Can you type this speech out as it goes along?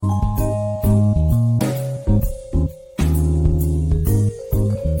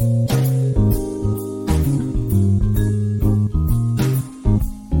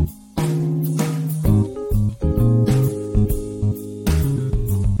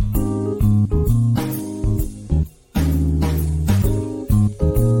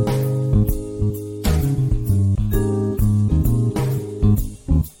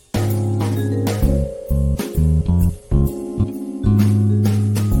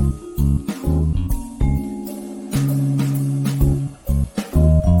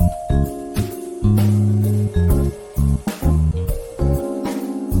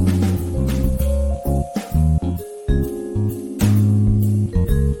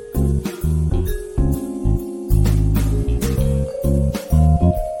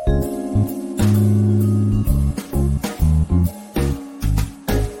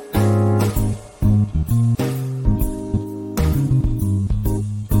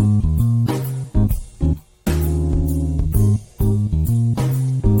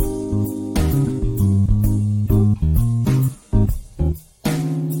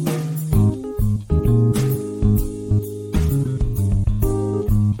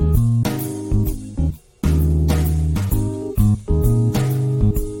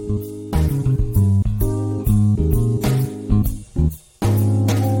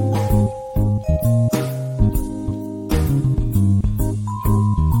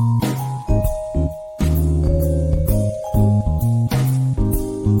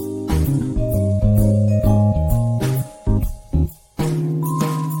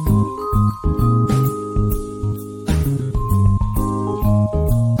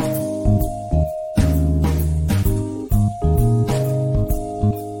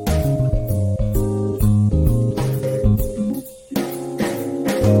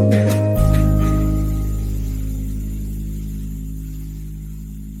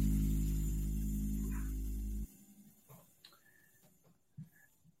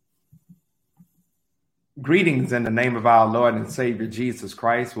Greetings in the name of our Lord and Savior Jesus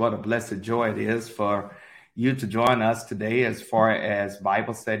Christ. What a blessed joy it is for you to join us today as far as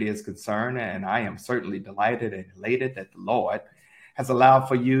Bible study is concerned. And I am certainly delighted and elated that the Lord has allowed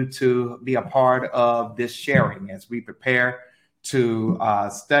for you to be a part of this sharing as we prepare to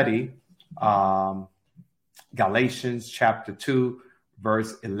study Galatians chapter 2,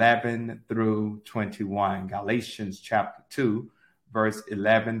 verse 11 through 21. Galatians chapter 2, verse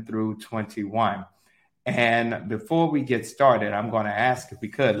 11 through 21. And before we get started, I'm going to ask if we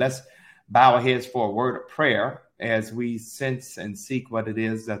could, let's bow our heads for a word of prayer as we sense and seek what it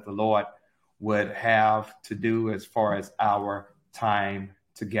is that the Lord would have to do as far as our time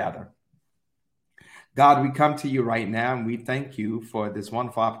together. God, we come to you right now and we thank you for this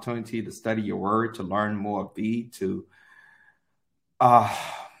wonderful opportunity to study your word, to learn more of thee, to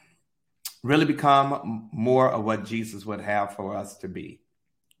really become more of what Jesus would have for us to be.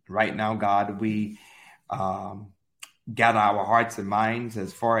 Right now, God, we gather our hearts and minds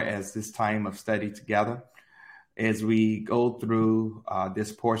as far as this time of study together as we go through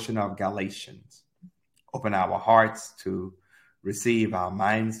this portion of Galatians. Open our hearts to receive, our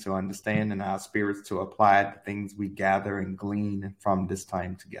minds to understand, and our spirits to apply the things we gather and glean from this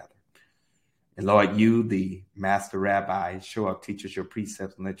time together. And Lord, you, the master rabbi, show up, teach us your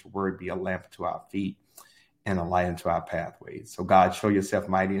precepts, and let your word be a lamp to our feet and a light into our pathways. So God, show yourself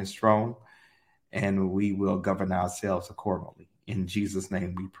mighty and strong, and we will govern ourselves accordingly. In Jesus'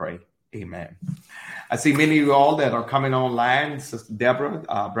 name we pray. Amen. I see many of you all that are coming online. Sister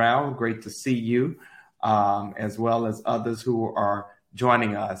Deborah Brown, great to see you, as well as others who are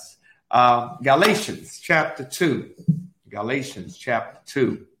joining us. Galatians chapter 2. Galatians chapter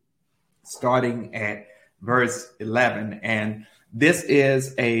 2, starting at verse 11. And this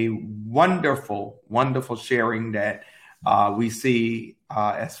is a wonderful, wonderful sharing that we see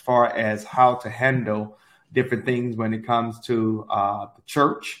as far as how to handle different things when it comes to the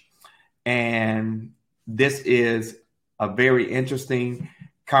church. And this is a very interesting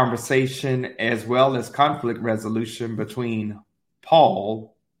conversation as well as conflict resolution between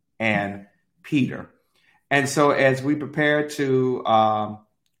Paul and Peter. And so as we prepare to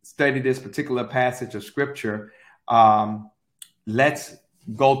study this particular passage of scripture, let's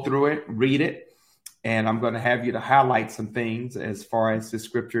go through it, read it. And I'm going to have you to highlight some things as far as the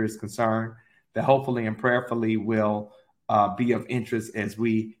scripture is concerned that hopefully and prayerfully will be of interest as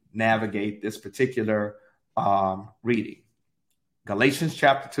we navigate this particular reading. Galatians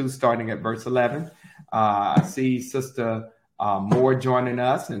chapter 2, starting at verse 11. I see Sister Moore joining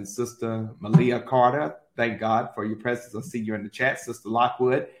us and Sister Malia Carter. Thank God for your presence. I see you in the chat. Sister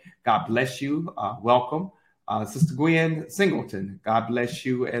Lockwood, God bless you. Welcome. Sister Gwen Singleton, God bless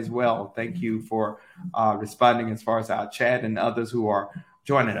you as well. Thank you for responding as far as our chat and others who are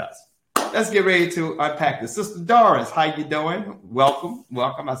joining us. Let's get ready to unpack this. Sister Doris, how you doing? Welcome.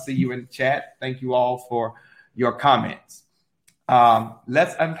 Welcome. I see you in the chat. Thank you all for your comments.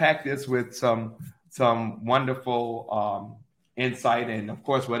 Let's unpack this with some wonderful insight. And, of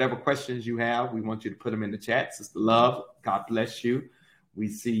course, whatever questions you have, we want you to put them in the chat. Sister Love, God bless you. We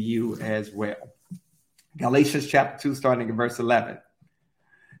see you as well. Galatians chapter 2, starting in verse 11.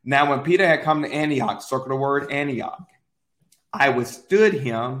 Now, when Peter had come to Antioch, circle the word Antioch, I withstood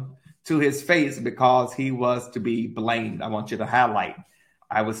him to his face because he was to be blamed. I want you to highlight,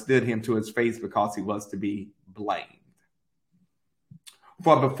 I withstood him to his face because he was to be blamed.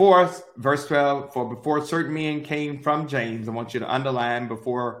 For before, verse 12, for before certain men came from James, I want you to underline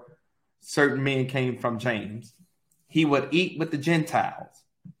before certain men came from James, he would eat with the Gentiles.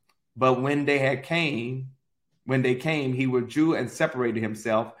 But when they came, he withdrew and separated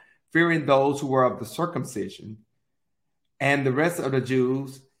himself, fearing those who were of the circumcision and the rest of the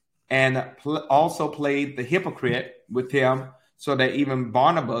Jews, and also played the hypocrite with him, so that even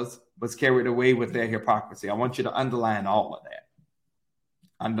Barnabas was carried away with their hypocrisy. I want you to underline all of that.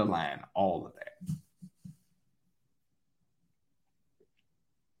 Underline all of that.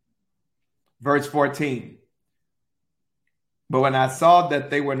 Verse 14. But when I saw that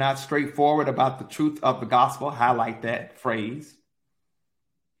they were not straightforward about the truth of the gospel, highlight that phrase,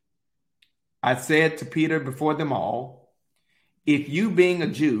 I said to Peter before them all, if you being a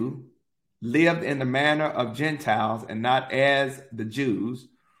Jew lived in the manner of Gentiles and not as the Jews,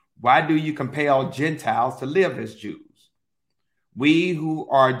 why do you compel Gentiles to live as Jews? We who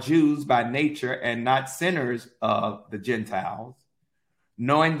are Jews by nature and not sinners of the Gentiles,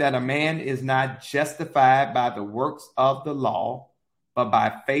 knowing that a man is not justified by the works of the law, but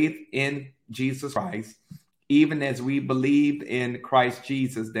by faith in Jesus Christ, even as we believed in Christ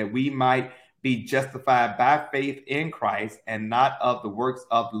Jesus, that we might be justified by faith in Christ and not of the works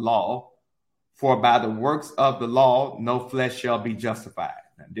of the law, For by the works of the law, no flesh shall be justified.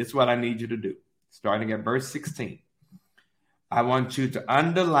 Now, this is what I need you to do. Starting at verse 16. I want you to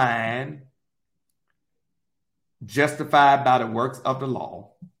underline justified by the works of the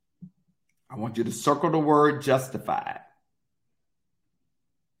law. I want you to circle the word justified.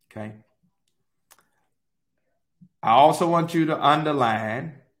 Okay. I also want you to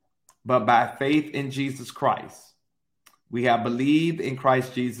underline, but by faith in Jesus Christ. We have believed in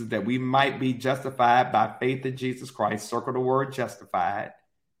Christ Jesus that we might be justified by faith in Jesus Christ. Circle the word justified.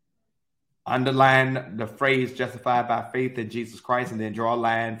 Underline the phrase justified by faith in Jesus Christ, and then draw a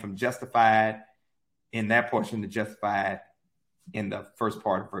line from justified in that portion to justified in the first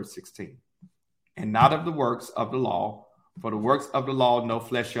part of verse 16. And not of the works of the law, for the works of the law, no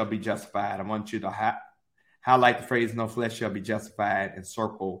flesh shall be justified. I want you to highlight the phrase no flesh shall be justified and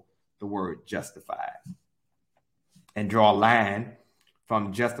circle the word justified. And draw a line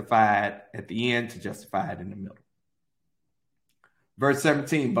from justified at the end to justified in the middle. Verse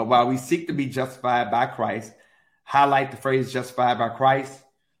 17, but while we seek to be justified by Christ, highlight the phrase justified by Christ,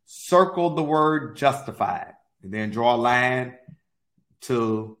 circle the word justified, and then draw a line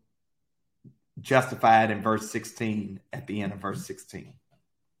to justified in verse 16 at the end of verse 16.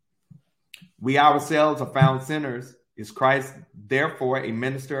 We ourselves are found sinners. Is Christ therefore a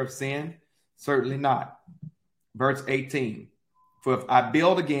minister of sin? Certainly not. Verse 18, for if I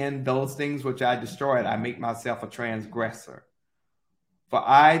build again those things which I destroyed, I make myself a transgressor. For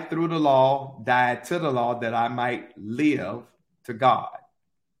I, through the law, died to the law that I might live to God.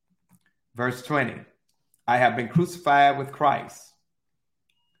 Verse 20, I have been crucified with Christ.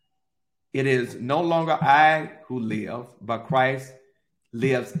 It is no longer I who live, but Christ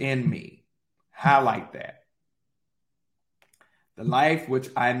lives in me. Highlight that. The life which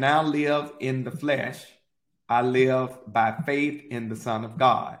I now live in the flesh, I live by faith in the Son of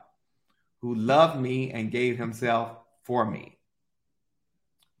God, who loved me and gave himself for me.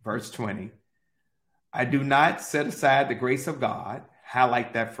 Verse 20, I do not set aside the grace of God.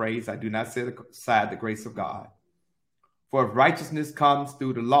 Highlight that phrase. I do not set aside the grace of God. For if righteousness comes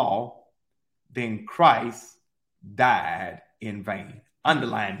through the law, then Christ died in vain.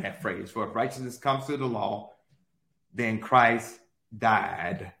 Underline that phrase. For if righteousness comes through the law, then Christ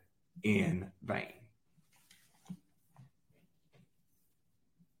died in vain.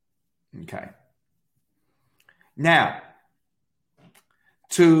 Okay. Now,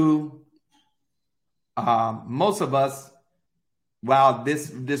 to most of us, while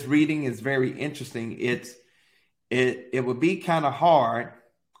this reading is very interesting, it would be kind of hard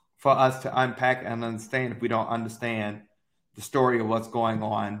for us to unpack and understand if we don't understand the story of what's going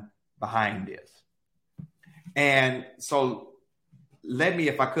on behind this. And so let me,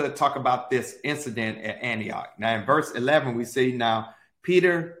 if I could, talk about this incident at Antioch. Now, in verse 11, we see now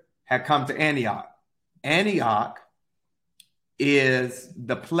Peter had come to Antioch. Antioch is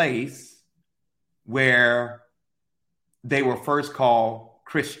the place where they were first called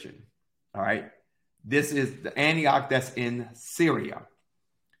Christian. All right. This is the Antioch that's in Syria.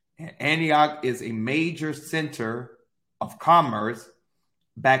 And Antioch is a major center of commerce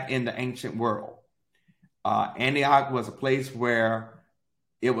back in the ancient world. Antioch was a place where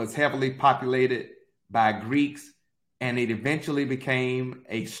it was heavily populated by Greeks, and it eventually became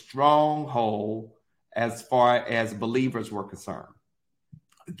a stronghold as far as believers were concerned.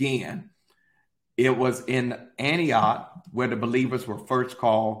 Again, it was in Antioch where the believers were first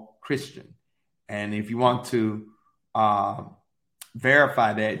called Christian. And if you want to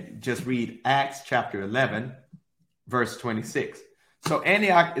verify that, just read Acts chapter 11, verse 26. So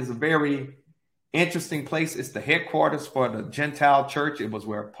Antioch is a very interesting place. It's the headquarters for the Gentile church. It was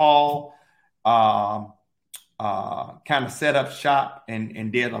where Paul kind of set up shop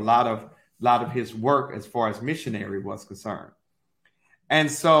and did a lot of his work as far as missionary was concerned. And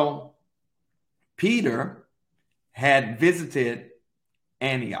so Peter had visited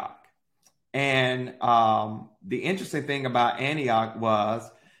Antioch. And the interesting thing about Antioch was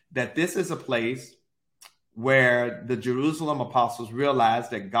that this is a place where the Jerusalem apostles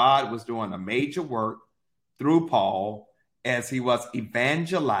realized that God was doing a major work through Paul as he was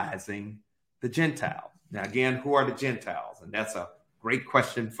evangelizing the Gentiles. Now, again, who are the Gentiles? And that's a great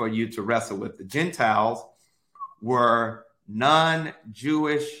question for you to wrestle with. The Gentiles were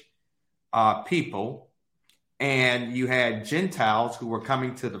non-Jewish people, and you had Gentiles who were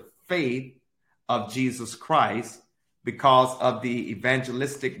coming to the faith of Jesus Christ because of the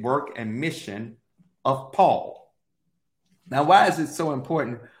evangelistic work and mission of Paul. Now, why is it so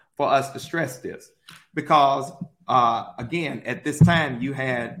important for us to stress this? Because, again, at this time, you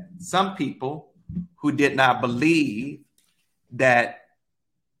had some people who did not believe that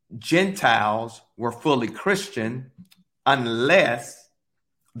Gentiles were fully Christian unless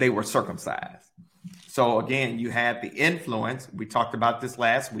they were circumcised. So again, you had the influence. We talked about this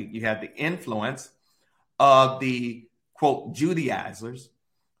last week. You had the influence of the, quote, Judaizers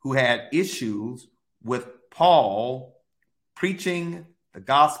who had issues with Paul preaching the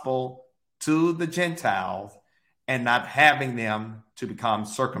gospel to the Gentiles and not having them to become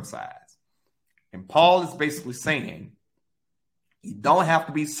circumcised. And Paul is basically saying you don't have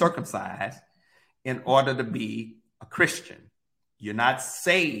to be circumcised in order to be a Christian. You're not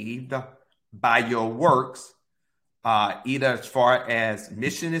saved by your works, either as far as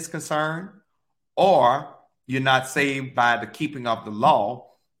mission is concerned, or you're not saved by the keeping of the law,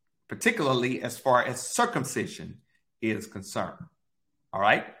 particularly as far as circumcision is concerned. All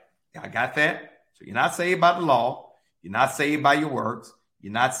right? I got that? So you're not saved by the law. You're not saved by your works.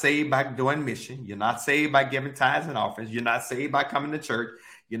 You're not saved by doing mission. You're not saved by giving tithes and offerings. You're not saved by coming to church.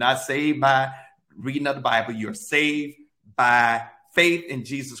 You're not saved by reading of the Bible. You're saved by faith in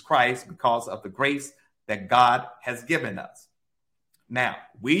Jesus Christ because of the grace that God has given us. Now,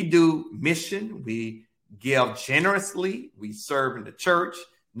 we do mission. We give generously. We serve in the church,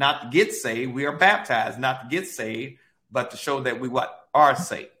 not to get saved. We are baptized, not to get saved, but to show that we are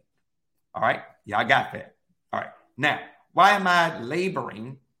saved. All right. Y'all got that. All right. Now, why am I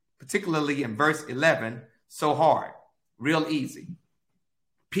laboring, particularly in verse 11, so hard? Real easy.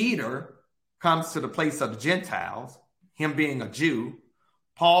 Peter comes to the place of the Gentiles, him being a Jew.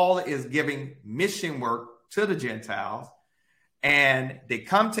 Paul is giving mission work to the Gentiles, and they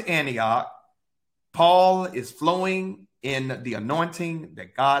come to Antioch. Paul is flowing in the anointing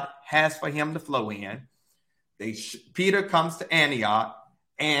that God has for him to flow in. Peter comes to Antioch,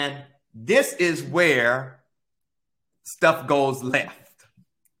 and this is where stuff goes left.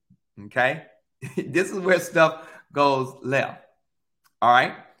 Okay? This is where stuff goes left. All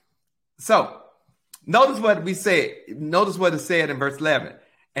right? So, notice what we said. Notice what it said in verse 11.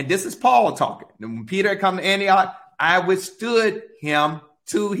 And this is Paul talking. And when Peter come to Antioch, I withstood him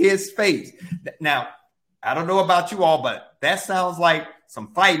to his face. Now, I don't know about you all, but that sounds like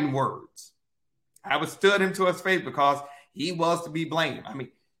some fighting words. I withstood him to his face because he was to be blamed. I mean,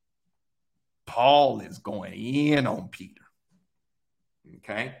 Paul is going in on Peter.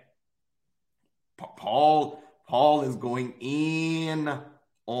 Okay? Paul is going in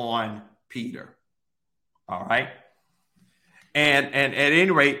on Peter. All right? And at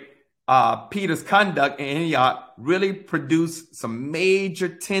any rate, Peter's conduct in Antioch really produced some major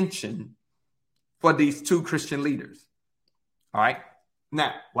tension for these two Christian leaders. All right?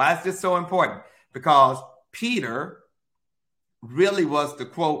 Now, why is this so important? Because Peter really was the,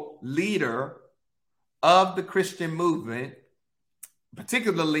 quote, leader of the Christian movement,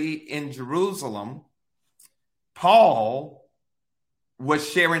 particularly in Jerusalem. Paul was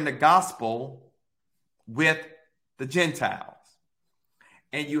sharing the gospel with the Gentiles.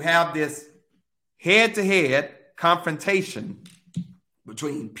 And you have this head-to-head confrontation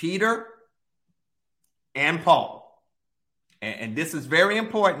between Peter and Paul. And this is very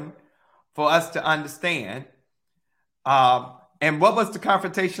important for us to understand. And what was the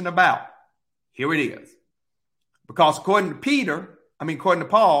confrontation about? Here it is. Because according to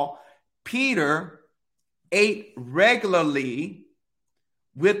Paul, Peter ate regularly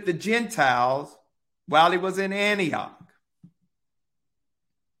with the Gentiles while he was in Antioch.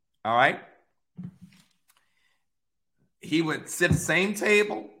 All right. He would sit at the same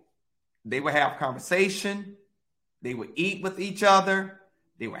table. They would have conversation. They would eat with each other.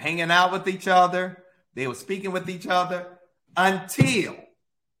 They were hanging out with each other. They were speaking with each other until,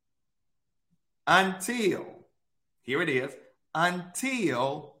 here it is,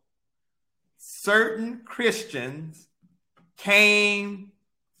 until certain Christians came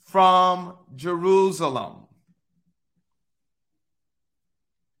from Jerusalem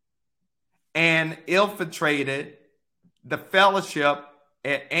and infiltrated the fellowship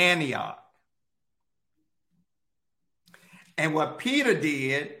at Antioch. And what Peter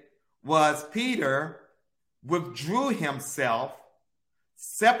did was Peter withdrew himself,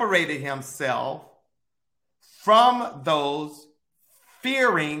 separated himself from those,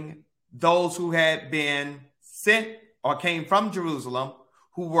 fearing those who had been sent or came from Jerusalem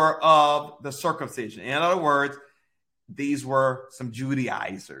who were of the circumcision. In other words, these were some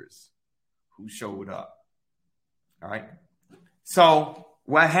Judaizers who showed up. All right. So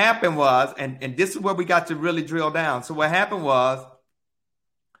what happened was, and this is where we got to really drill down. So what happened was,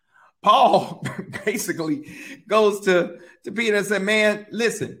 Paul basically goes to Peter and said, man,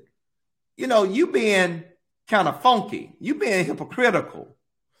 listen, you being kind of funky. You being hypocritical.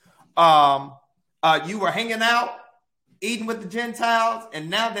 You were hanging out eating with the Gentiles. And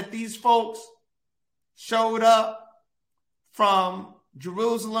now that these folks showed up from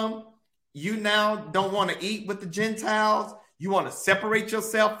Jerusalem, you now don't want to eat with the Gentiles. You want to separate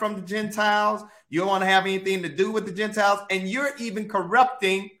yourself from the Gentiles. You don't want to have anything to do with the Gentiles. And you're even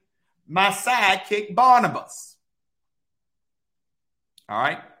corrupting my sidekick, Barnabas. All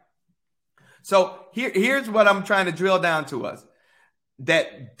right. So here's what I'm trying to drill down to us.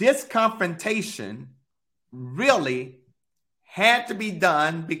 That this confrontation really had to be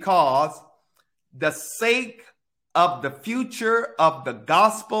done because the sake of the future of the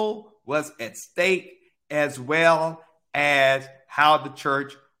gospel was at stake, as well as how the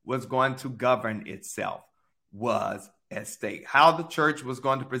church was going to govern itself was at stake. How the church was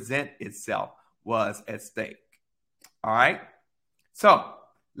going to present itself was at stake. All right. So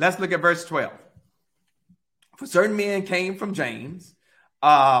let's look at verse 12. For certain men came from James,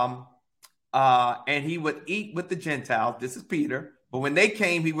 and he would eat with the Gentiles. This is Peter. But when they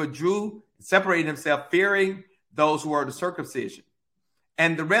came, he withdrew, separated himself, fearing those who were the circumcision.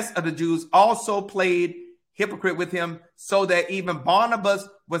 And the rest of the Jews also played hypocrite with him, so that even Barnabas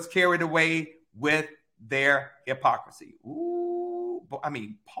was carried away with their hypocrisy. Ooh, I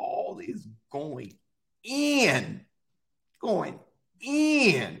mean, Paul is going in on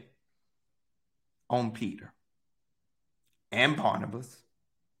Peter and Barnabas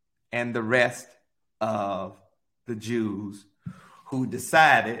and the rest of the Jews who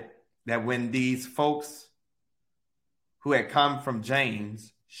decided that when these folks who had come from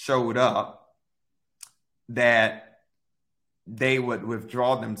James showed up, that they would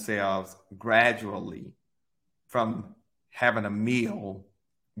withdraw themselves gradually from having a meal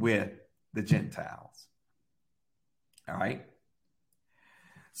with the Gentiles. All right.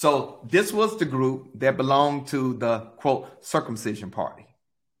 So this was the group that belonged to the, quote, circumcision party.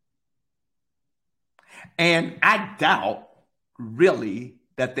 And I doubt really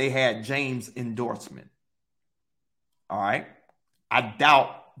that they had James' endorsement. All right. I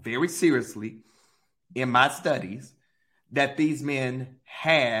doubt very seriously in my studies that these men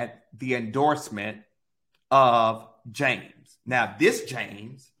had the endorsement of James. Now, this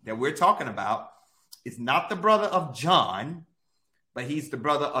James that we're talking about is not the brother of John, but he's the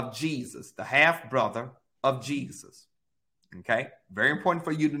brother of Jesus, the half brother of Jesus. Okay. Very important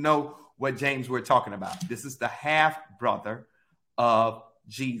for you to know what James we're talking about. This is the half brother of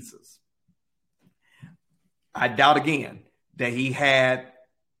Jesus. I doubt again that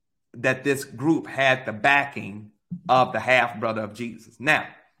this group had the backing of the half brother of Jesus. Now,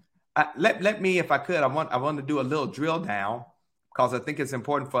 let me, if I could, I want to do a little drill down because I think it's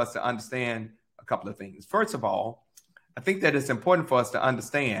important for us to understand a couple of things. First of all, I think that it's important for us to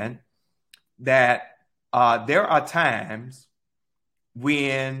understand that there are times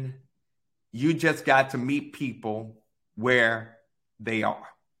when you just got to meet people where they are.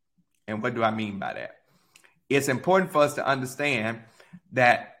 And what do I mean by that? It's important for us to understand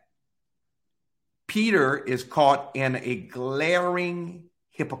that Peter is caught in a glaring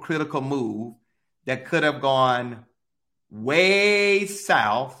hypocritical move that could have gone way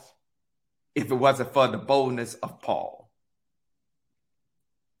south if it wasn't for the boldness of Paul.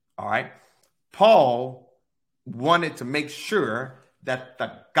 All right. Paul wanted to make sure that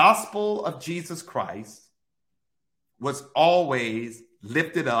the gospel of Jesus Christ was always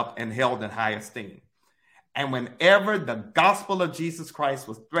lifted up and held in high esteem. And whenever the gospel of Jesus Christ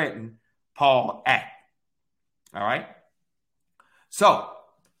was threatened, Paul acted. All right. So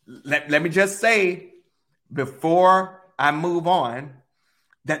let me just say before I move on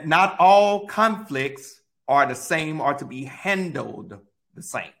that not all conflicts are the same or to be handled the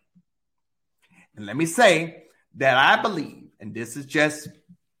same. And let me say that I believe, and this is just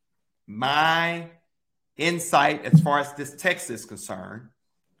my insight as far as this text is concerned,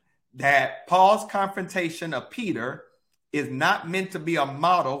 that Paul's confrontation of Peter is not meant to be a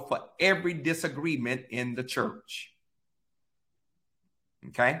model for every disagreement in the church.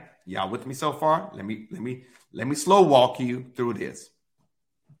 Okay, y'all with me so far? Let me slow walk you through this.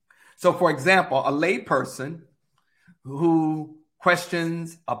 So, for example, a lay person who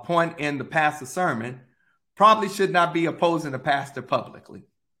questions a point in the pastor's sermon probably should not be opposing the pastor publicly.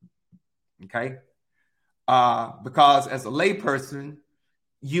 Okay, because as a lay person,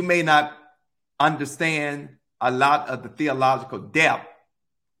 you may not understand a lot of the theological depth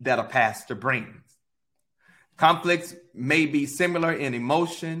that a pastor brings. Conflicts may be similar in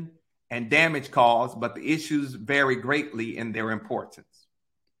emotion and damage caused, but the issues vary greatly in their importance.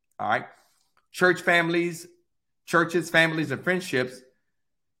 All right. Churches, families, and friendships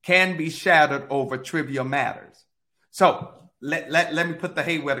can be shattered over trivial matters. So let me put the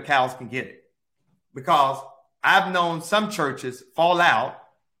hay where the cows can get it. Because I've known some churches fall out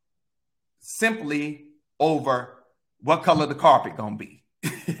simply over what color the carpet gonna be,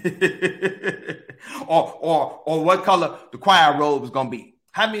 or what color the choir robe is gonna be.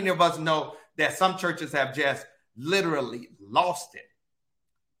 How many of us know that some churches have just literally lost it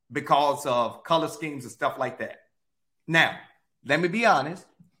because of color schemes and stuff like that? Now, let me be honest.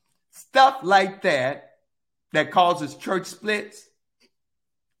 Stuff like that causes church splits,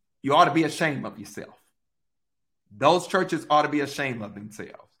 you ought to be ashamed of yourself. Those churches ought to be ashamed of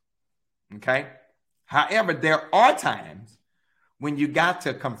themselves. Okay? However, there are times when you got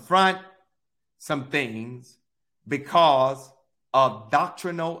to confront some things because of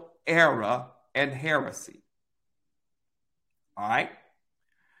doctrinal error and heresy. All right?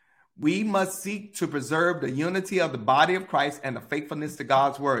 We must seek to preserve the unity of the body of Christ and the faithfulness to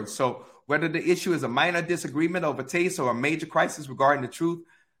God's word. So whether the issue is a minor disagreement over taste or a major crisis regarding the truth,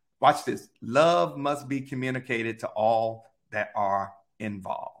 watch this. Love must be communicated to all that are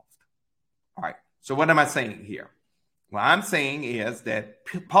involved. All right. So what am I saying here? What I'm saying is that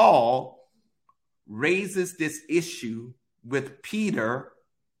Paul raises this issue with Peter.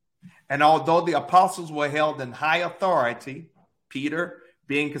 And although the apostles were held in high authority, Peter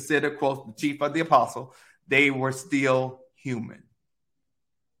being considered, quote, the chief of the apostle, they were still human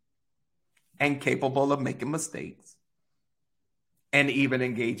and capable of making mistakes and even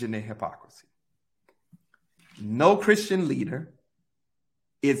engaging in hypocrisy. No Christian leader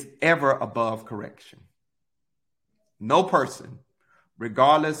is ever above correction. No person,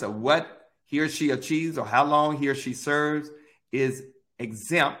 regardless of what he or she achieves or how long he or she serves, is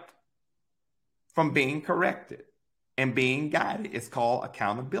exempt from being corrected and being guided. It's called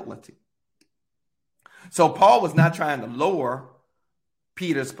accountability. So Paul was not trying to lower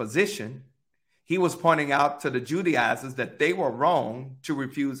Peter's position. He was pointing out to the Judaizers that they were wrong to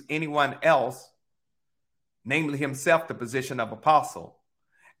refuse anyone else, namely himself, the position of apostle.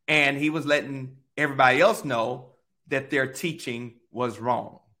 And he was letting everybody else know that their teaching was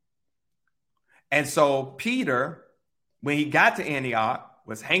wrong. And so Peter, when he got to Antioch,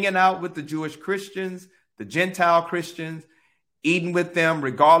 was hanging out with the Jewish Christians, the Gentile Christians, eating with them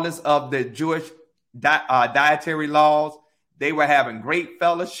regardless of the Jewish dietary laws. They were having great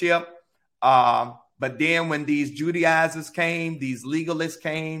fellowship. But then when these Judaizers came, these legalists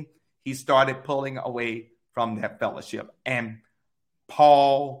came, he started pulling away from that fellowship. And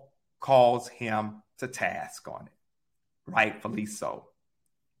Paul calls him to task on it, rightfully so.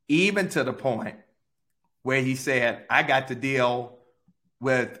 Even to the point where he said, I got to deal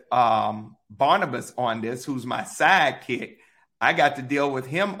with Barnabas on this, who's my sidekick. I got to deal with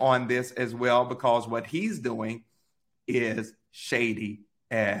him on this as well, because what he's doing is shady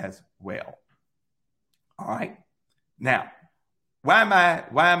as well. All right. Now, why am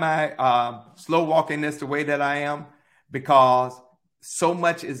I slow walking this the way that I am? Because so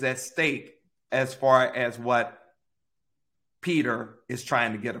much is at stake as far as what Peter is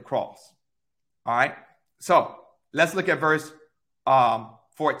trying to get across. All right. So let's look at verse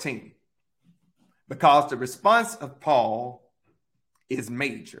 14, because the response of Paul is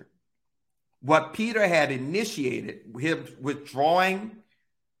major. What Peter had initiated, him withdrawing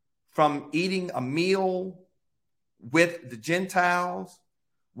from eating a meal with the Gentiles,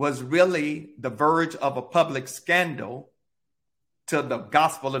 was really the verge of a public scandal to the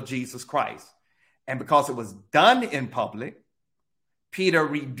gospel of Jesus Christ. And because it was done in public, Peter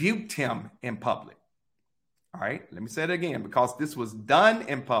rebuked him in public. All right, let me say it again. Because this was done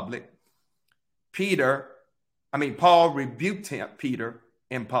in public, Paul rebuked Peter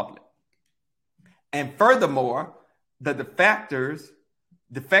in public. And furthermore, the defectors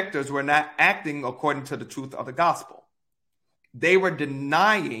were not acting according to the truth of the gospel. They were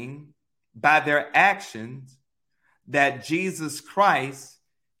denying by their actions that Jesus Christ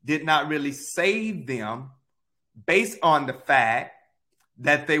did not really save them, based on the fact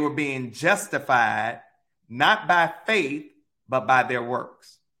that they were being justified not by faith, but by their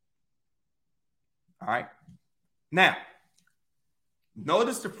works. All right. Now,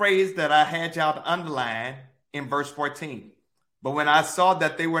 notice the phrase that I had y'all to underline in verse 14. But when I saw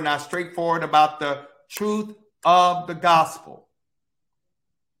that they were not straightforward about the truth of the gospel,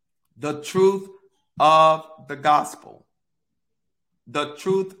 the truth of the gospel, the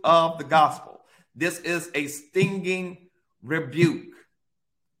truth of the gospel. This is a stinging rebuke.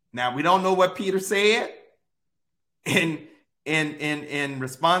 Now, we don't know what Peter said in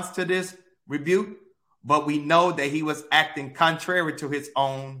response to this rebuke, but we know that he was acting contrary to his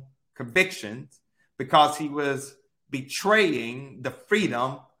own convictions, because he was betraying the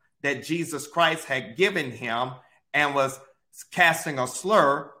freedom that Jesus Christ had given him and was casting a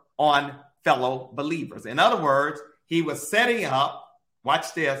slur on fellow believers. In other words, he was setting up,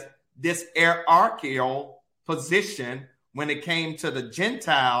 watch this hierarchical position when it came to the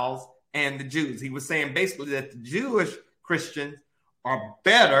Gentiles and the Jews. He was saying basically that the Jewish Christians are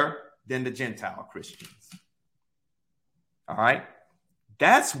better than the Gentile Christians. All right.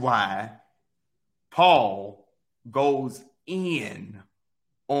 That's why Paul goes in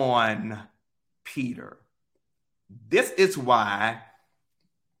on Peter. This is why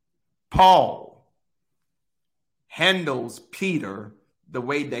Paul handles Peter the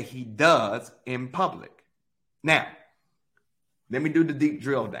way that he does in public. Now, let me do the deep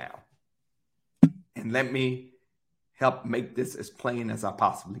drill down. And let me help make this as plain as I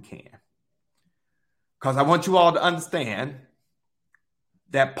possibly can. Because I want you all to understand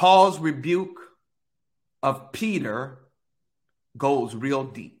that Paul's rebuke of Peter goes real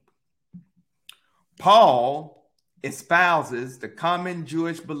deep. Paul espouses the common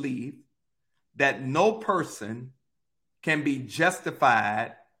Jewish belief that no person can be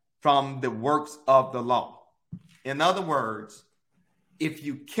justified from the works of the law. In other words, if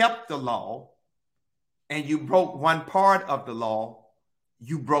you kept the law and you broke one part of the law,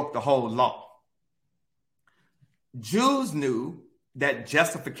 you broke the whole law. Jews knew that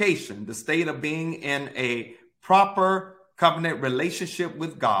justification, the state of being in a proper covenant relationship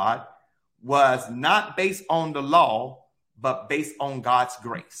with God, was not based on the law, but based on God's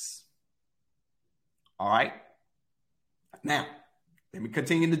grace. All right. Now, let me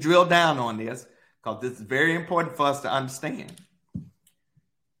continue to drill down on this because this is very important for us to understand.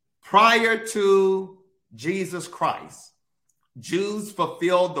 Prior to Jesus Christ, Jews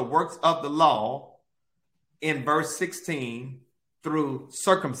fulfilled the works of the law in verse 16 through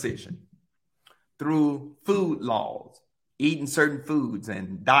circumcision, through food laws, eating certain foods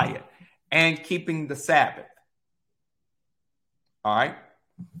and diet, and keeping the Sabbath. All right.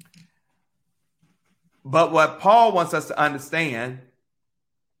 But what Paul wants us to understand,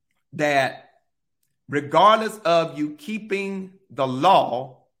 that regardless of you keeping the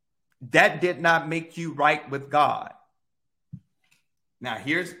law, that did not make you right with God. Now,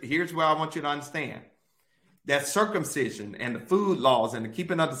 here's where I want you to understand that circumcision and the food laws and the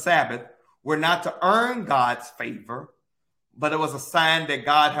keeping of the Sabbath were not to earn God's favor, but it was a sign that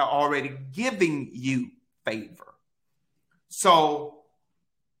God had already given you favor. So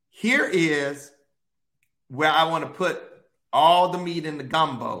here is where I want to put all the meat in the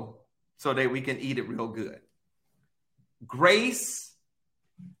gumbo so that we can eat it real good. Grace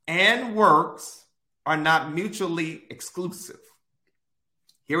and works are not mutually exclusive.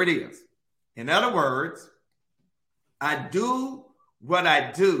 Here it is. In other words, I do what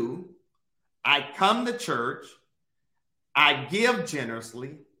I do. I come to church. I give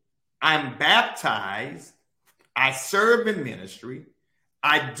generously. I'm baptized. I serve in ministry.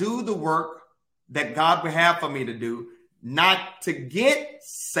 I do the work that God would have for me to do, not to get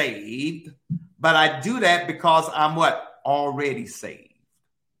saved, but I do that because I'm what? Already saved.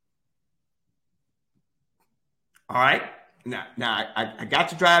 All right. Now I got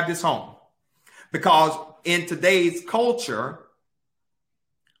to drive this home because in today's culture,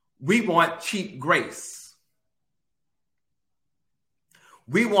 we want cheap grace.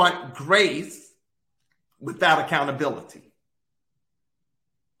 We want grace without accountability.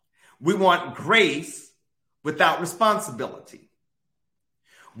 We want grace without responsibility.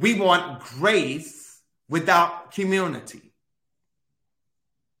 We want grace without community.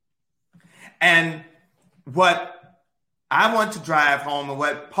 And what I want to drive home, and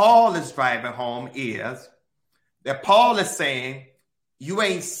what Paul is driving home, is that Paul is saying you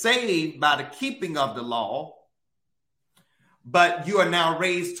ain't saved by the keeping of the law, but you are now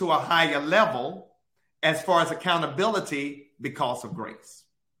raised to a higher level as far as accountability because of grace.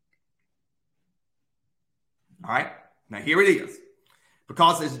 All right. Now here it is.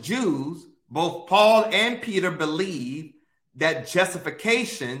 Because as Jews, both Paul and Peter believe that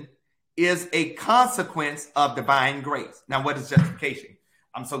justification is a consequence of divine grace. Now, what is justification?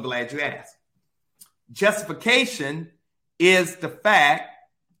 I'm so glad you asked. Justification is the fact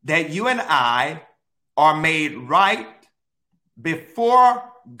that you and I are made right before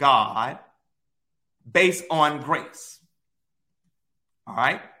God based on grace. All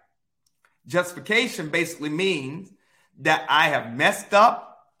right. Justification basically means that I have messed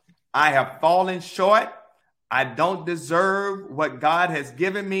up. I have fallen short. I don't deserve what God has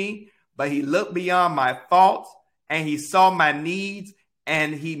given me, but he looked beyond my faults and he saw my needs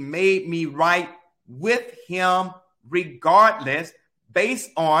and he made me right with him regardless, based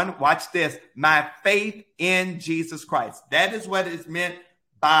on, watch this, my faith in Jesus Christ. That is what is meant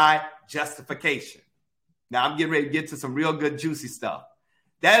by justification. Now I'm getting ready to get to some real good juicy stuff.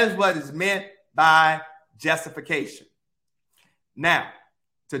 That is what is meant by justification. Now,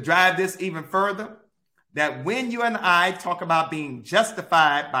 to drive this even further, that when you and I talk about being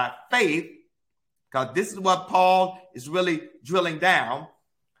justified by faith, because this is what Paul is really drilling down,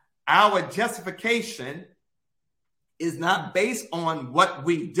 our justification is not based on what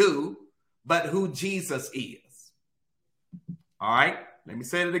we do, but who Jesus is. All right, let me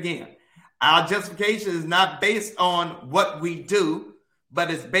say it again. Our justification is not based on what we do,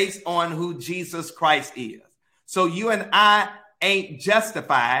 but it's based on who Jesus Christ is. So you and I ain't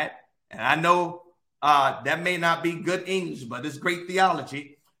justified, and I know that may not be good English, but it's great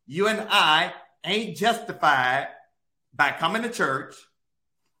theology. You and I ain't justified by coming to church,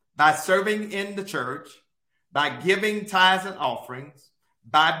 by serving in the church, by giving tithes and offerings,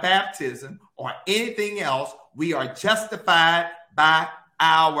 by baptism, or anything else. We are justified by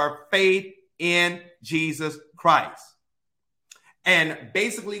our faith in Jesus Christ. And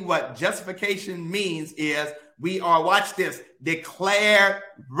basically what justification means is we are, watch this, declared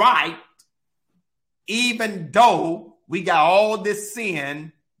right, even though we got all this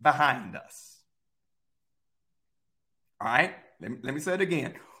sin behind us. All right, let me say it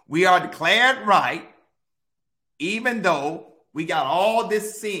again. We are declared right, even though we got all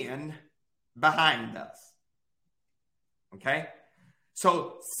this sin behind us. Okay,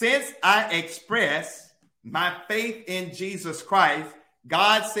 so since I express my faith in Jesus Christ,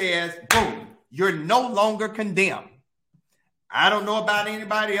 God says, boom, you're no longer condemned. I don't know about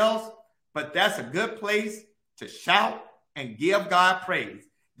anybody else, but that's a good place to shout and give God praise.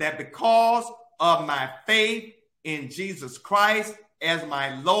 That because of my faith in Jesus Christ as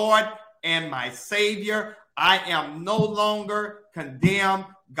my Lord and my Savior, I am no longer condemned.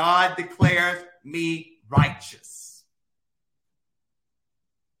 God declares me righteous.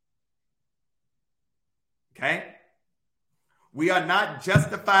 Okay? We are not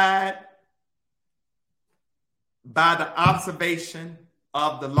justified by the observation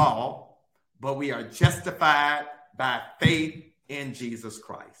of the law, but we are justified by faith in Jesus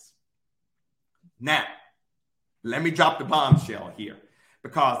Christ. Now, let me drop the bombshell here,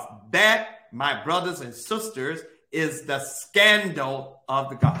 because that, my brothers and sisters, is the scandal of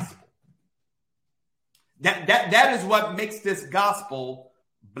the gospel. That is what makes this gospel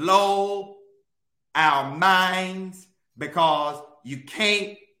blow our minds, because you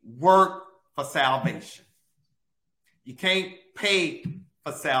can't work for salvation. You can't pay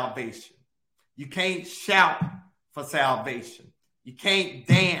for salvation. You can't shout for salvation. You can't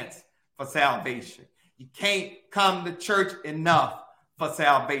dance for salvation. You can't come to church enough for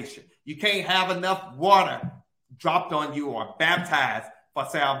salvation. You can't have enough water dropped on you or baptized for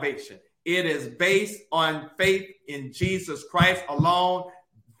salvation. It is based on faith in Jesus Christ alone,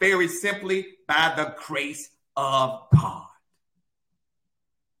 very simply by the grace of God.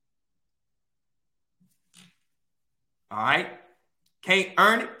 All right? Can't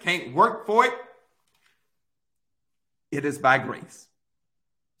earn it, can't work for it. It is by grace.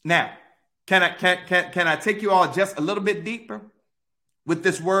 Now, can I take you all just a little bit deeper with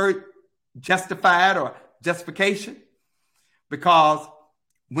this word justified or justification? Because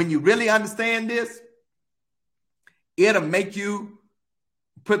when you really understand this, it'll make you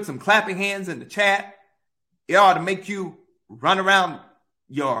put some clapping hands in the chat. It ought to make you run around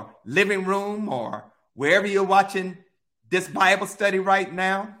your living room or wherever you're watching this Bible study right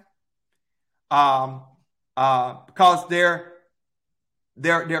now. Because there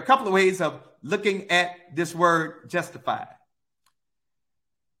are a couple of ways of looking at this word justified.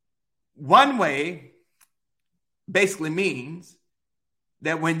 One way basically means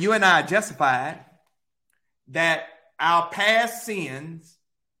that when you and I are justified, that our past sins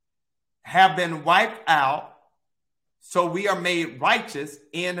have been wiped out, so we are made righteous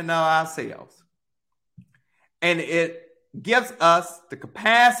in and of ourselves. And it gives us the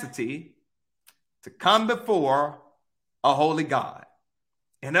capacity to come before a holy God.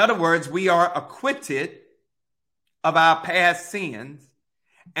 In other words, we are acquitted of our past sins,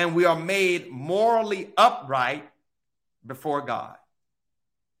 and we are made morally upright before God.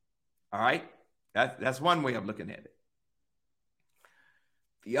 All right? That's one way of looking at it.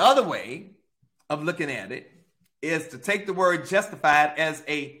 The other way of looking at it is to take the word justified as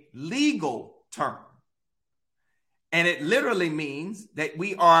a legal term. And it literally means that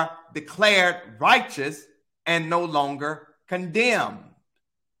we are declared righteous and no longer condemned.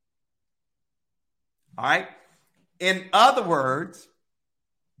 All right? In other words,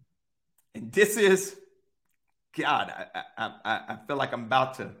 and this is, God, I feel like I'm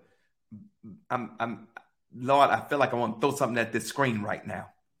about to, Lord, I feel like I want to throw something at this screen right now.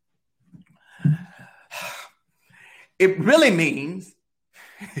 It really means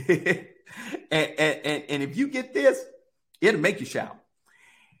and if you get this, it'll make you shout.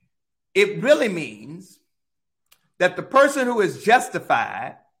 It really means that the person who is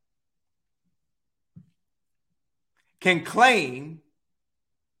justified can claim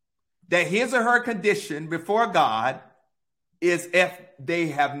that his or her condition before God is if they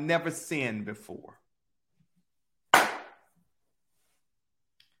have never sinned before.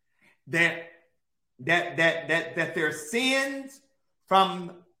 That their sins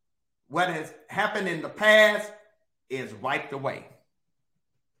from what has happened in the past is wiped away.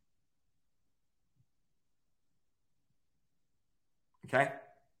 Okay?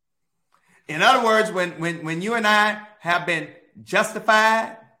 In other words, when you and I have been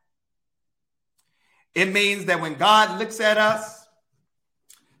justified, it means that when God looks at us,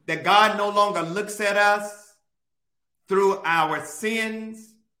 that God no longer looks at us through our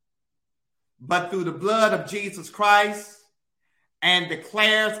sins, but through the blood of Jesus Christ, and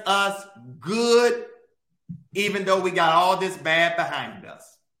declares us good, even though we got all this bad behind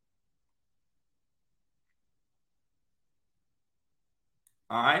us.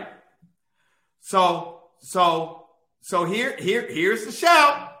 All right. So here's the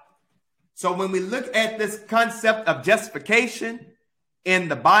shout. So when we look at this concept of justification in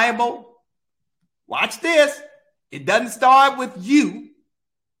the Bible, watch this. It doesn't start with you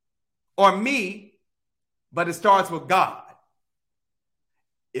or me, but it starts with God.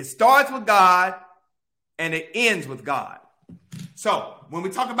 It starts with God and it ends with God. So when we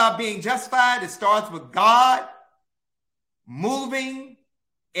talk about being justified, it starts with God moving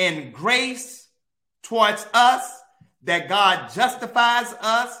in grace towards us, that God justifies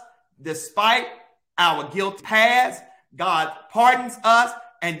us despite our guilt past. God pardons us,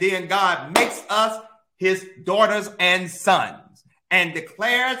 and then God makes us his daughters and sons and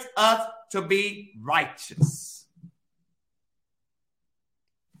declares us to be righteous.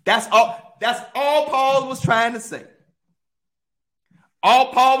 That's all Paul was trying to say.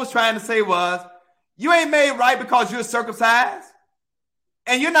 All Paul was trying to say was, you ain't made right because you're circumcised,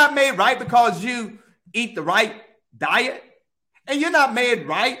 and you're not made right because you eat the right diet, and you're not made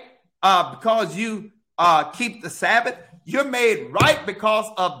right because you keep the Sabbath. You're made right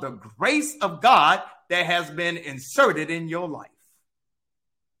because of the grace of God that has been inserted in your life.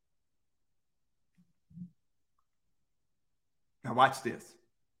 Now watch this.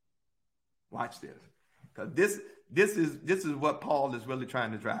 Watch this. Because this is what Paul is really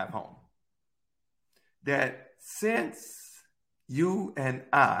trying to drive home. That since you and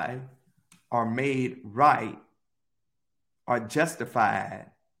I are made right, are justified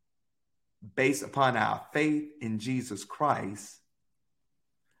based upon our faith in Jesus Christ,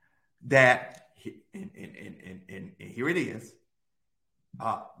 that, and here it is,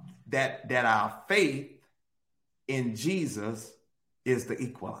 that our faith in Jesus is the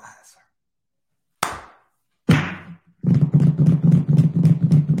equalizer.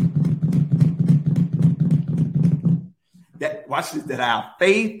 Watch this, that our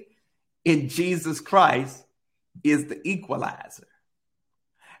faith in Jesus Christ is the equalizer.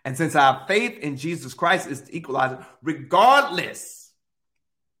 And since our faith in Jesus Christ is the equalizer, regardless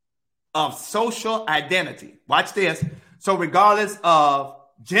of social identity, watch this. So regardless of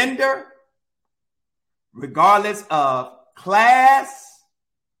gender, regardless of class,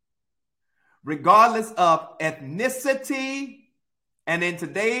 regardless of ethnicity, and in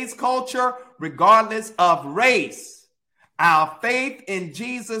today's culture, regardless of race, our faith in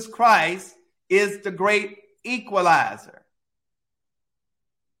Jesus Christ is the great equalizer.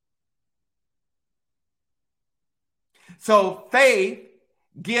 So faith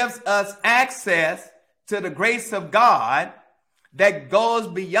gives us access to the grace of God that goes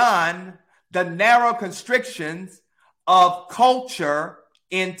beyond the narrow constrictions of culture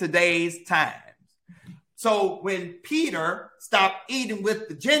in today's times. So when Peter stopped eating with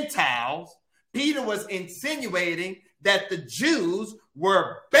the Gentiles, Peter was insinuating that the Jews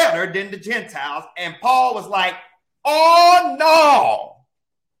were better than the Gentiles. And Paul was like, oh,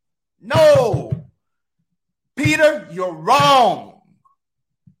 no, Peter, you're wrong.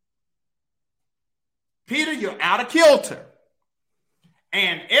 Peter, you're out of kilter.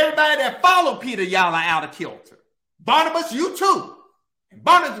 And everybody that followed Peter, y'all are out of kilter. Barnabas, you too. And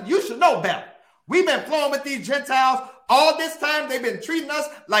Barnabas, you should know better. We've been flowing with these Gentiles all this time. They've been treating us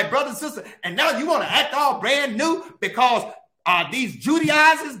like brothers and sisters. And now you want to act all brand new because these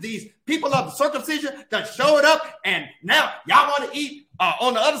Judaizers, these people of the circumcision that showed up, and now y'all want to eat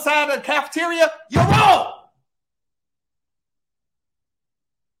on the other side of the cafeteria? You're wrong.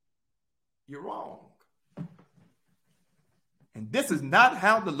 You're wrong. And this is not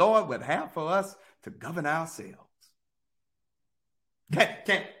how the Lord would have for us to govern ourselves.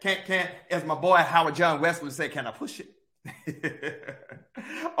 Can't, as my boy Howard John West would say, can I push it?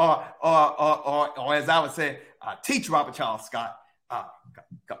 or as I would say, teach Robert Charles Scott. I'm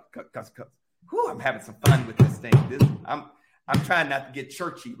having some fun with this thing. I'm trying not to get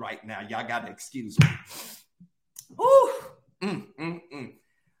churchy right now. Y'all got to excuse me.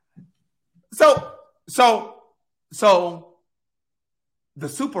 So the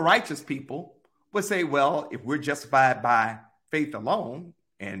super righteous people would say, well, if we're justified by faith alone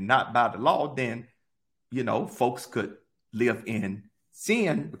and not by the law, then, folks could live in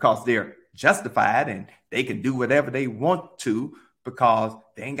sin because they're justified and they can do whatever they want to because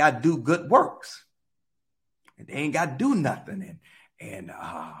they ain't got to do good works. And they ain't got to do nothing. And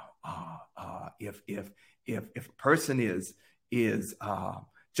if a person is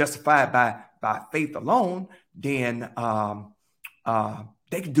justified by faith alone, then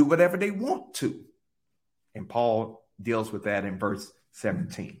they can do whatever they want to. And Paul deals with that in verse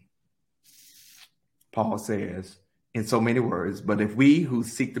 17. Paul says, in so many words, but if we who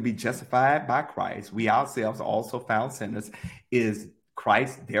seek to be justified by Christ, we ourselves also found sinners, is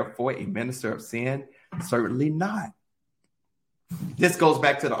Christ therefore a minister of sin? Certainly not. This goes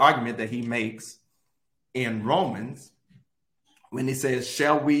back to the argument that he makes in Romans when he says,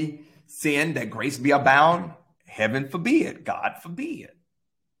 shall we sin that grace be abound? Heaven forbid, God forbid.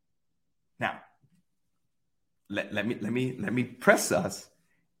 Now, let me press us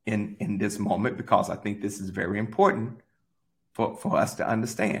in this moment, because I think this is very important for us to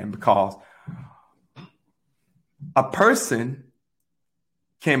understand, because a person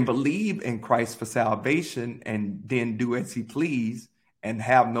can believe in Christ for salvation and then do as he please and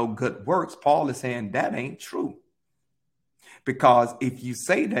have no good works. Paul is saying that ain't true. Because if you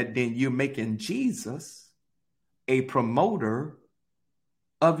say that, then you're making Jesus a promoter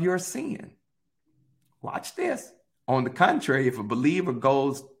of your sin. Watch this. On the contrary, if a believer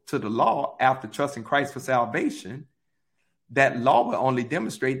goes to the law after trusting Christ for salvation, that law will only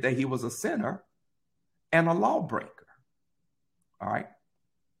demonstrate that he was a sinner and a lawbreaker. All right.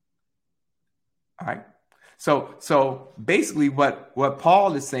 So basically what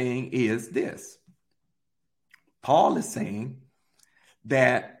Paul is saying is this. Paul is saying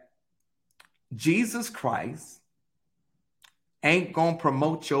that Jesus Christ ain't going to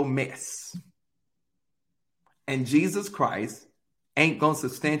promote your mess. And Jesus Christ ain't going to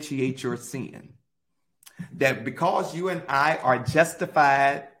substantiate your sin. That because you and I are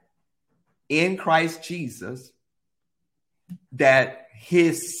justified in Christ Jesus, that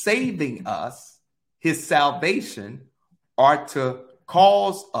his saving us, his salvation, are to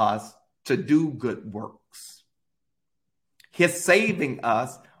cause us to do good works. His saving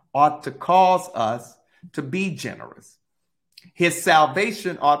us ought to cause us to be generous. His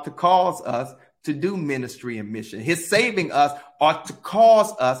salvation ought to cause us to do ministry and mission. His saving us ought to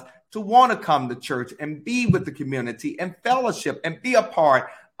cause us to want to come to church and be with the community and fellowship and be a part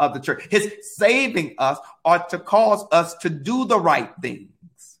of the church. His saving us ought to cause us to do the right things.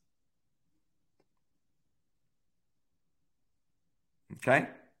 Okay?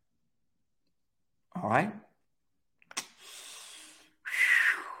 All right?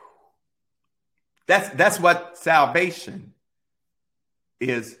 That's what salvation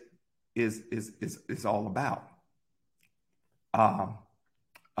is all about.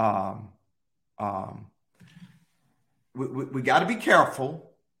 We got to be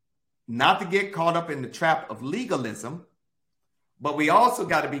careful not to get caught up in the trap of legalism, but we also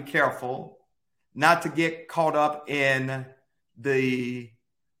got to be careful not to get caught up in the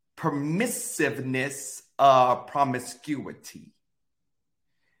permissiveness of promiscuity.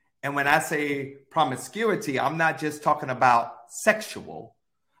 And when I say promiscuity, I'm not just talking about sexual,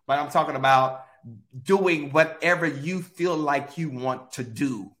 but I'm talking about doing whatever you feel like you want to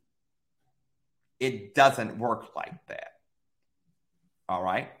do. It doesn't work like that. All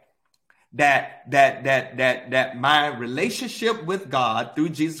right. That my relationship with God through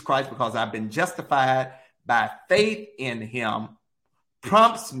Jesus Christ, because I've been justified by faith in him,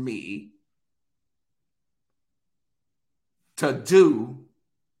 prompts me to do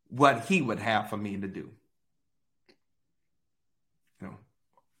what he would have for me to do.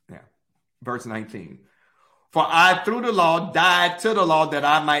 Verse 19. For I, through the law, died to the law that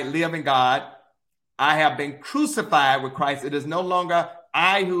I might live in God. I have been crucified with Christ. It is no longer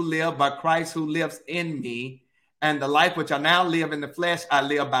I who live, but Christ who lives in me. And the life which I now live in the flesh, I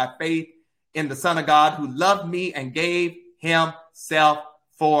live by faith in the Son of God who loved me and gave himself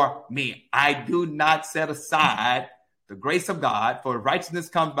for me. I do not set aside the grace of God, for if righteousness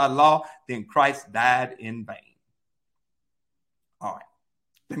comes by law, then Christ died in vain. All right.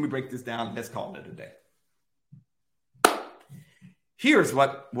 Let me break this down. Let's call it a day. here's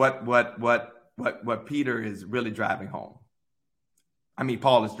what Peter is really driving home. I mean,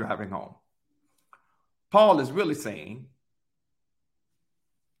 Paul is driving home. Paul is really saying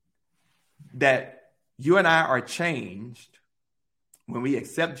that you and I are changed when we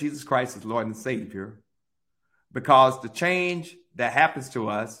accept Jesus Christ as Lord and Savior, because the change that happens to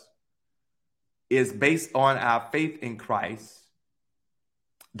us is based on our faith in Christ,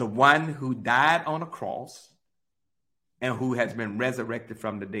 the one who died on a cross and who has been resurrected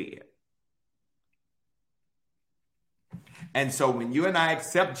from the dead. And so when you and I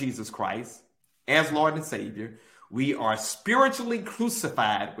accept Jesus Christ as Lord and Savior, we are spiritually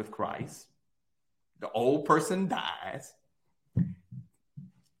crucified with Christ. The old person dies,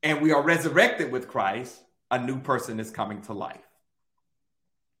 and we are resurrected with Christ. A new person is coming to life.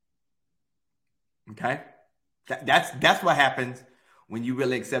 Okay? That's what happens when you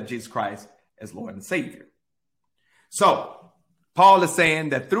really accept Jesus Christ as Lord and Savior. So Paul is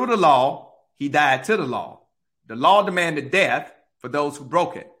saying that through the law, he died to the law. The law demanded death for those who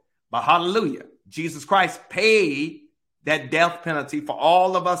broke it. But hallelujah, Jesus Christ paid that death penalty for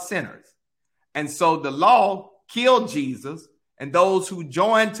all of us sinners. And so the law killed Jesus, and those who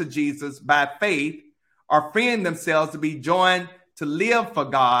joined to Jesus by faith are freeing themselves to be joined to live for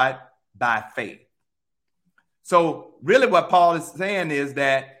God by faith. So really what Paul is saying is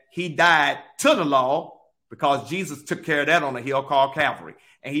that he died to the law because Jesus took care of that on a hill called Calvary.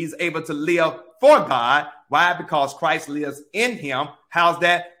 And he's able to live for God. Why? Because Christ lives in him. How's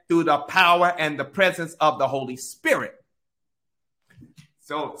that? Through the power and the presence of the Holy Spirit.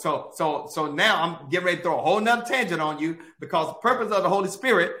 So now I'm getting ready to throw a whole nother tangent on you, because the purpose of the Holy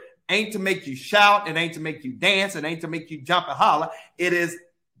Spirit ain't to make you shout. It ain't to make you dance. It ain't to make you jump and holler. It is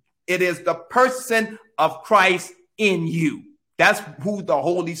the person of Christ in you. That's who the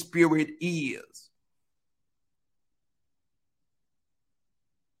Holy Spirit is.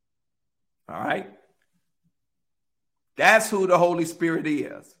 All right. That's who the Holy Spirit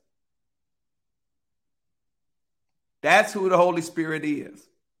is. That's who the Holy Spirit is.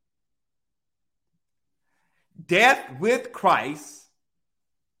 Death with Christ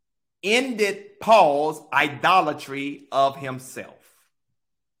ended Paul's idolatry of himself.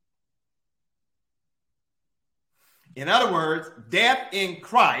 In other words, death in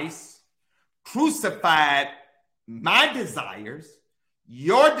Christ crucified my desires,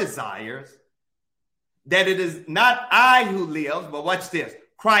 your desires, that it is not I who lives, but watch this,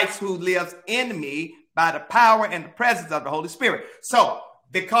 Christ who lives in me by the power and the presence of the Holy Spirit. So,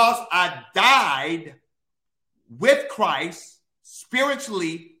 because I died with Christ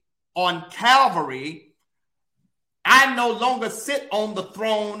spiritually on Calvary, I no longer sit on the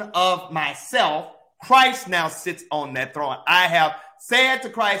throne of myself. Christ now sits on that throne. I have said to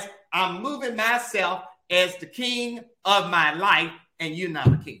Christ, I'm moving myself as the king of my life, and you're not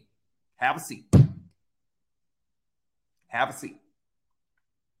the king. Have a seat. Have a seat.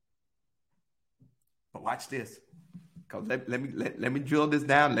 But watch this. Because let me drill this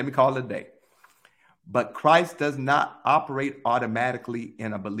down. Let me call it a day. But Christ does not operate automatically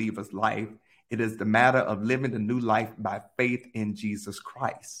in a believer's life. It is the matter of living the new life by faith in Jesus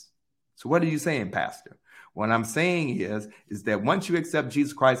Christ. So what are you saying, Pastor? What I'm saying is that once you accept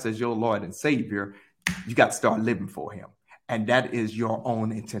Jesus Christ as your Lord and Savior, you got to start living for him. And that is your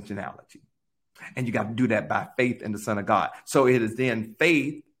own intentionality. And you got to do that by faith in the Son of God. So it is then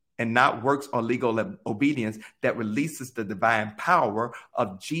faith and not works or legal obedience that releases the divine power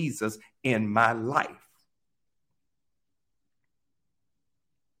of Jesus in my life.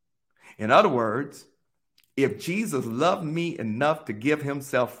 In other words, if Jesus loved me enough to give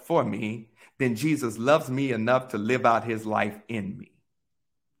himself for me, then Jesus loves me enough to live out his life in me.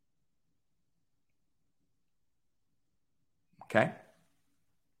 Okay?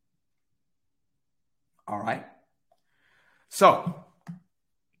 All right. So,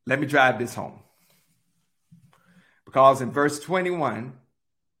 let me drive this home. Because in verse 21,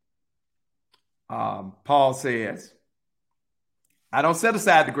 Paul says, I don't set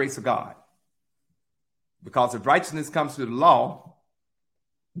aside the grace of God. Because if righteousness comes through the law,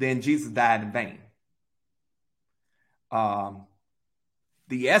 then Jesus died in vain.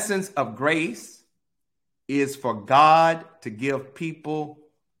 The essence of grace is for God to give people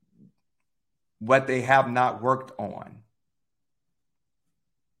what they have not worked on,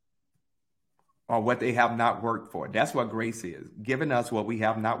 or what they have not worked for. That's what grace is, giving us what we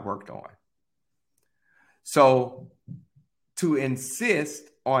have not worked on. So to insist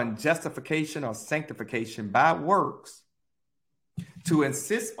on justification or sanctification by works, to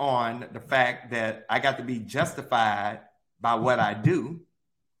insist on the fact that I got to be justified by what I do,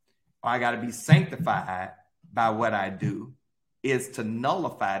 or I got to be sanctified by what I do, is to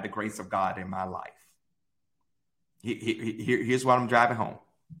nullify the grace of God in my life. Here's what I'm driving home.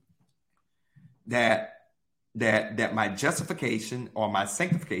 That my justification or my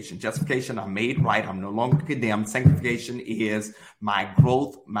sanctification, justification, I'm made right, I'm no longer condemned. Sanctification is my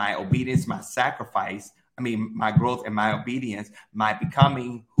growth, my obedience, my sacrifice. My growth and my obedience, my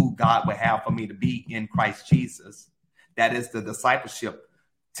becoming who God would have for me to be in Christ Jesus. That is the discipleship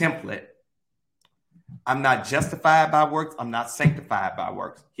template. I'm not justified by works. I'm not sanctified by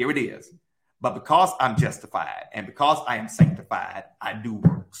works. Here it is. But because I'm justified and because I am sanctified, I do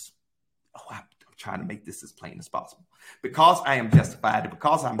works. I'm trying to make this as plain as possible. Because I am justified and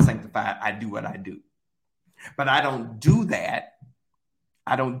because I'm sanctified, I do what I do. But I don't do that.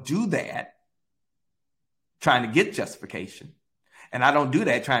 Trying to get justification. And I don't do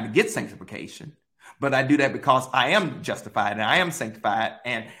that trying to get sanctification. But I do that because I am justified and I am sanctified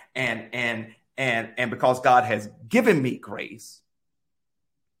and because God has given me grace,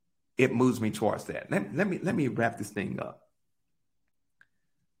 it moves me towards that. Let me wrap this thing up.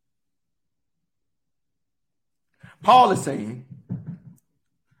 Paul is saying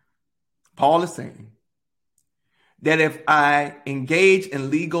that if I engage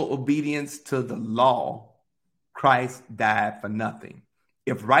in legal obedience to the law, Christ died for nothing.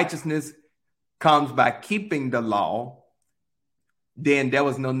 If righteousness comes by keeping the law, then there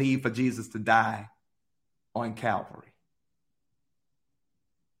was no need for Jesus to die on Calvary.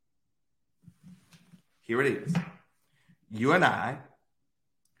 Here it is. You and I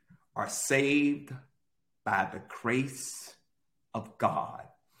are saved by the grace of God.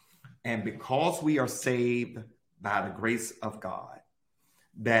 And because we are saved by the grace of God,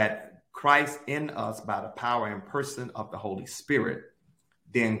 that Christ in us by the power and person of the Holy Spirit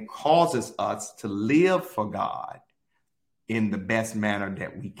then causes us to live for God in the best manner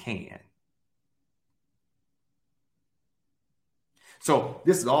that we can. So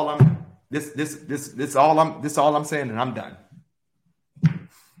this is all I'm saying, and I'm done.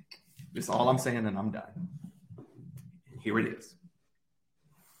 This is all I'm saying, and I'm done. Here it is.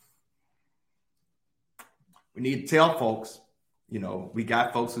 We need to tell folks, we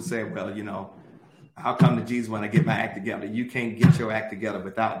got folks who say, well, I'll come to Jesus when I get my act together. You can't get your act together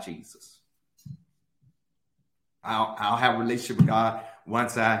without Jesus. I'll have a relationship with God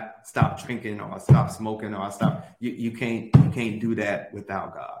once I stop drinking or I stop smoking or I stop. You can't do that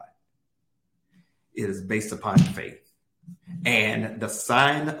without God. It is based upon faith. And the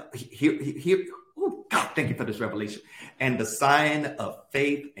sign here, oh God, thank you for this revelation. And the sign of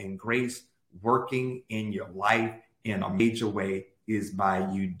faith and grace working in your life in a major way is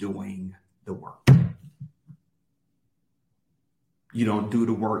by you doing the work. You don't do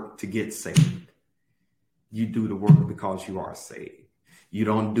the work to get saved. You do the work because you are saved. You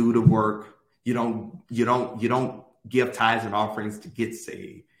don't do the work. You don't give tithes and offerings to get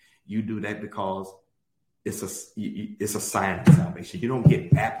saved. You do that because it's a sign of salvation. You don't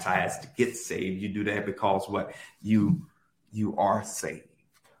get baptized to get saved. You do that because you are saved.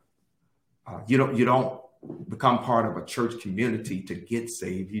 You don't become part of a church community to get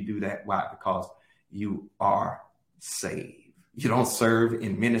saved. You do that. Why? Because you are saved. You don't serve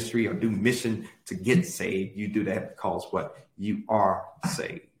in ministry or do mission to get saved. You do that because you are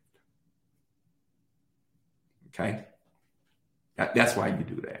saved. Okay? That's why you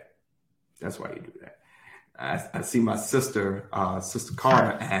do that. That's why you do that. I see my sister, Sister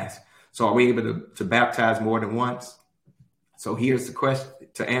Carter asked, so are we able to baptize more than once? So here's the question.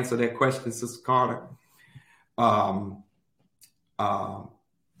 To answer that question, Sister Carter, I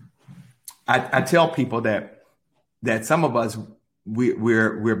tell people that some of us,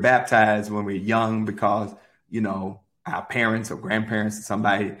 we're baptized when we're young because, our parents or grandparents or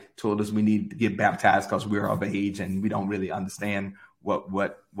somebody told us we need to get baptized because we're of age and we don't really understand what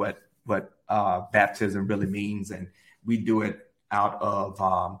baptism really means. And we do it out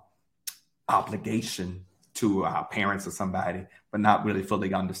of obligation to our parents or somebody, but not really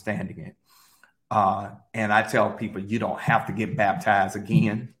fully understanding it. And I tell people you don't have to get baptized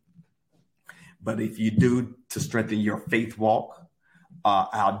again. But if you do to strengthen your faith walk,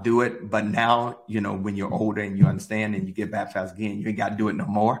 I'll do it. But now, when you're older and you understand and you get baptized again, you ain't got to do it no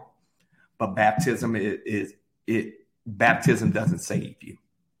more. But baptism baptism doesn't save you.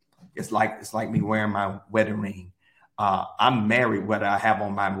 It's like me wearing my wedding ring. I'm married whether I have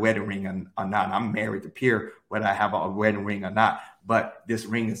on my wedding ring or not. I'm married to Pierre whether I have a wedding ring or not. But this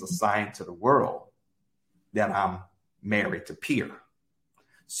ring is a sign to the world that I'm married to Pierre.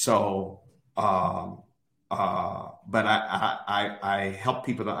 So, but I help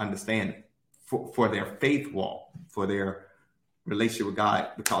people to understand for their faith walk, for their relationship with God,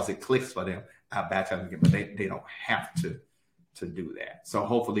 because it clicks for them. I baptize them again, but they don't have to to do that. So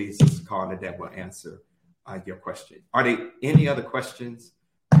hopefully, Sister Carla, that will answer your question. Are there any other questions?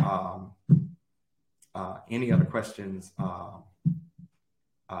 Any other questions?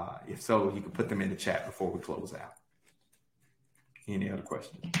 If so, you can put them in the chat before we close out. Any other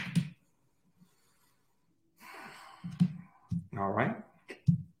questions? All right.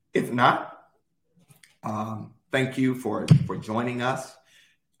 If not, thank you for joining us.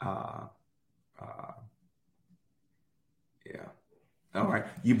 Yeah. All right.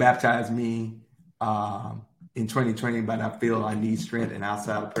 You baptized me in 2020, but I feel I need strength, and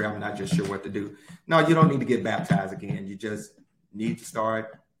outside of prayer, I'm not just sure what to do. No, you don't need to get baptized again. You just need to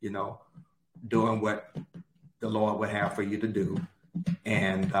start, doing what the Lord would have for you to do.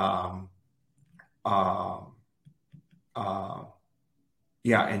 And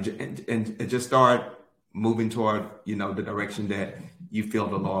and just start moving toward, the direction that you feel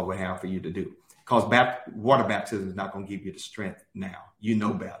the Lord would have for you to do. Because water baptism is not going to give you the strength now. You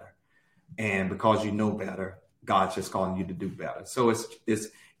know better. And because you know better, God's just calling you to do better. So it's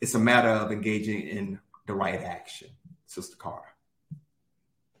a matter of engaging in the right action, Sister Carter.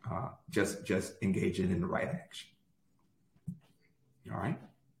 Just engaging in the right action. All right.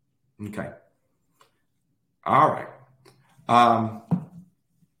 Okay. All right.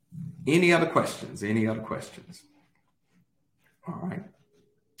 Any other questions? All right.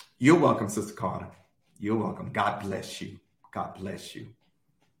 You're welcome, Sister Carter. You're welcome. God bless you. God bless you.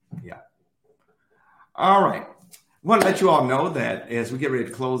 Yeah. All right. I want to let you all know that as we get ready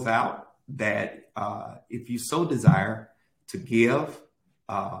to close out, that if you so desire to give,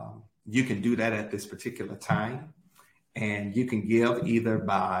 you can do that at this particular time. And you can give either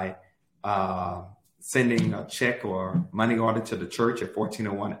by sending a check or money order to the church at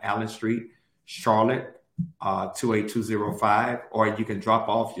 1401 Allen Street, Charlotte, 28205, or you can drop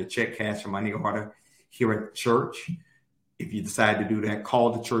off your check, cash, or money order here at church. If you decide to do that,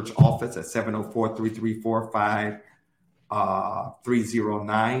 call the church office at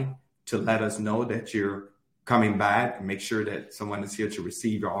 704-334-5309 to let us know that you're coming back, and make sure that someone is here to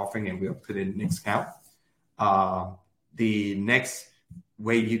receive your offering, and we'll put it in the next count. The next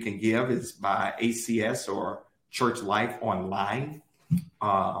way you can give is by ACS or Church Life online.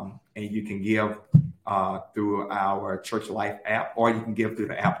 And you can give through our Church Life app, or you can give through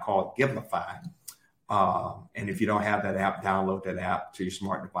the app called Givelify. And if you don't have that app, download that app to your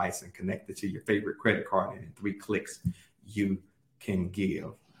smart device and connect it to your favorite credit card. And in 3 clicks, you can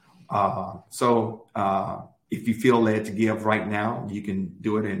give. So if you feel led to give right now, you can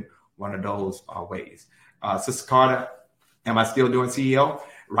do it in one of those ways. Sister Carter, am I still doing CEO?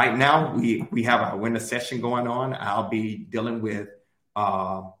 Right now, we have our winter session going on. I'll be dealing with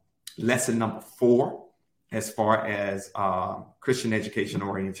lesson number 4 as far as Christian education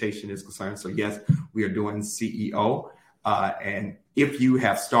orientation is concerned. So yes, we are doing CEO. And if you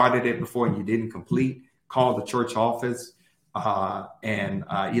have started it before and you didn't complete, call the church office and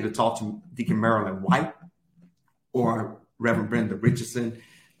either talk to Deacon Marilyn White or Reverend Brenda Richardson.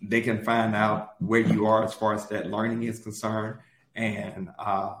 They can find out where you are as far as that learning is concerned. And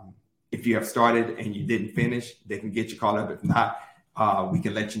if you have started and you didn't finish, they can get you caught up. If not, we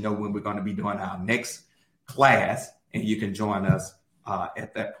can let you know when we're going to be doing our next class, and you can join us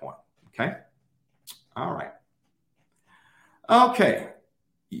at that point. Okay. All right. Okay.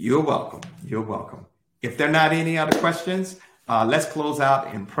 You're welcome. You're welcome. If there are not any other questions, let's close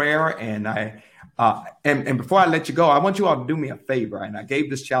out in prayer. And and before I let you go, I want you all to do me a favor. And I gave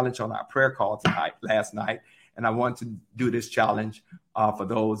this challenge on our prayer call last night, and I want to do this challenge for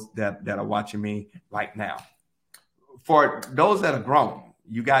those that are watching me right now. For those that are grown,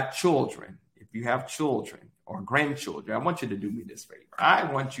 you got children. If you have children or grandchildren, I want you to do me this favor. I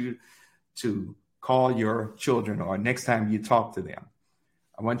want you to call your children, or next time you talk to them,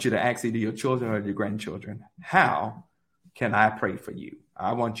 I want you to ask either your children or your grandchildren, how can I pray for you?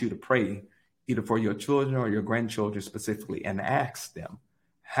 I want you to pray either for your children or your grandchildren specifically, and ask them,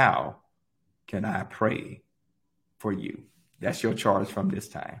 how can I pray for you? That's your charge from this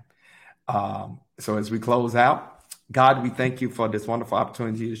time. So as we close out, God, we thank you for this wonderful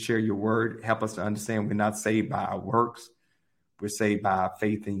opportunity to share your word. Help us to understand we're not saved by our works. We're saved by our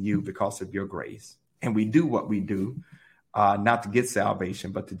faith in you because of your grace. And we do what we do, not to get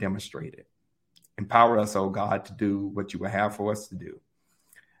salvation, but to demonstrate it. Empower us, oh God, to do what you will have for us to do.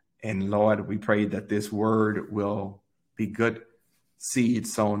 And Lord, we pray that this word will be good seed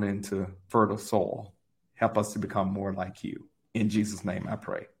sown into fertile soil. Help us to become more like you. In Jesus' name I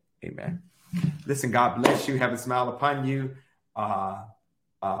pray. Amen. Listen, God bless you. Have a smile upon you.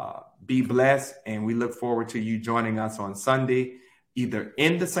 Be blessed. And we look forward to you joining us on Sunday, either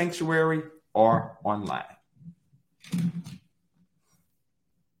in the sanctuary or online.